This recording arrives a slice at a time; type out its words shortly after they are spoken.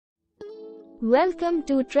Welcome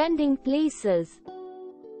to Trending Places.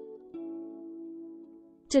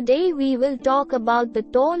 Today we will talk about the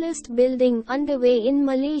tallest building underway in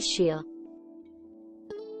Malaysia.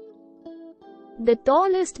 The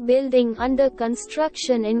tallest building under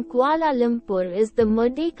construction in Kuala Lumpur is the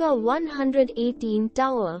Merdeka 118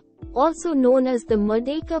 Tower, also known as the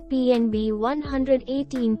Merdeka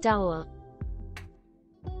PNB118 Tower.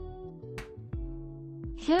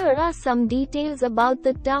 Here are some details about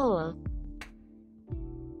the tower.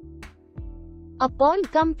 Upon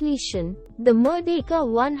completion, the Merdeka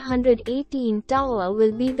 118 Tower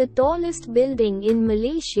will be the tallest building in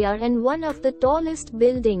Malaysia and one of the tallest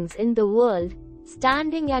buildings in the world,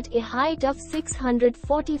 standing at a height of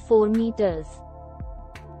 644 meters.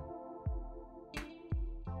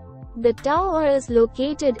 The tower is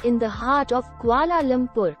located in the heart of Kuala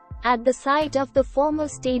Lumpur, at the site of the former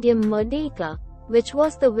Stadium Merdeka, which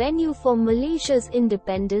was the venue for Malaysia's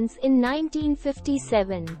independence in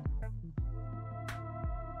 1957.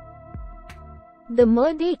 The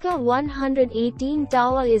Merdeka 118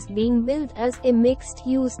 Tower is being built as a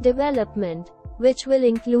mixed-use development, which will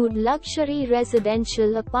include luxury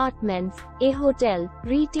residential apartments, a hotel,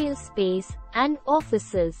 retail space, and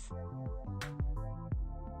offices.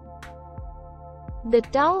 The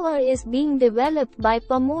tower is being developed by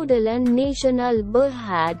Permodalan Nasional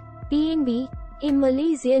Berhad, PNB, a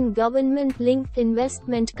Malaysian government-linked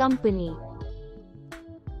investment company.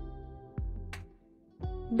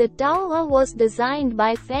 The tower was designed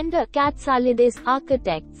by Fender Catsalides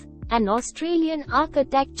Architects, an Australian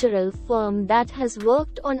architectural firm that has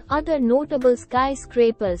worked on other notable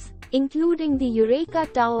skyscrapers, including the Eureka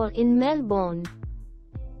Tower in Melbourne.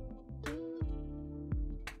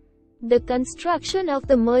 The construction of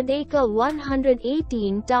the Merdeka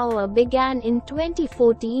 118 Tower began in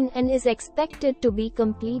 2014 and is expected to be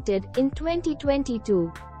completed in 2022.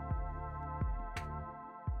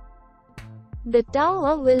 The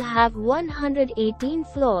tower will have 118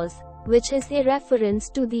 floors, which is a reference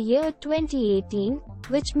to the year 2018,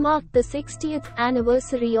 which marked the 60th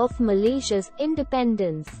anniversary of Malaysia's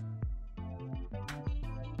independence.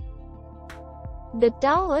 The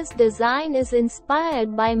tower's design is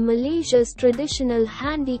inspired by Malaysia's traditional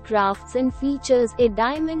handicrafts and features a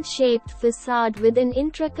diamond-shaped facade with an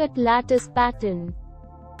intricate lattice pattern.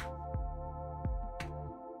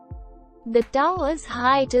 The tower's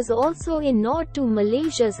height is also a nod to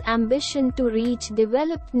Malaysia's ambition to reach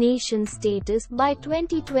developed nation status by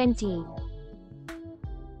 2020.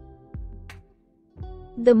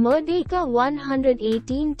 The Merdeka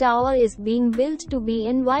 118 Tower is being built to be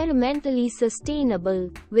environmentally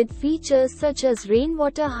sustainable, with features such as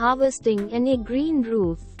rainwater harvesting and a green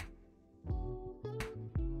roof.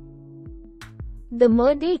 The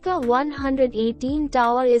Merdeka 118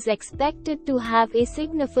 Tower is expected to have a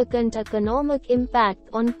significant economic impact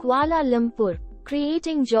on Kuala Lumpur,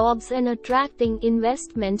 creating jobs and attracting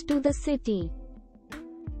investment to the city.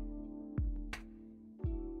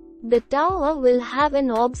 The tower will have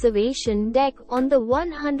an observation deck on the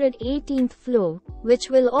 118th floor, which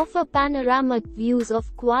will offer panoramic views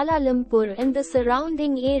of Kuala Lumpur and the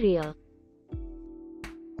surrounding area.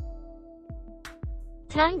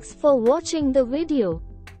 Thanks for watching the video.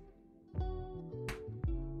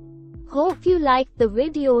 Hope you liked the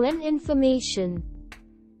video and information.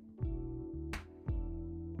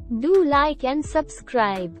 Do like and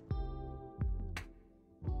subscribe.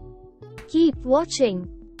 Keep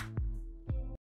watching.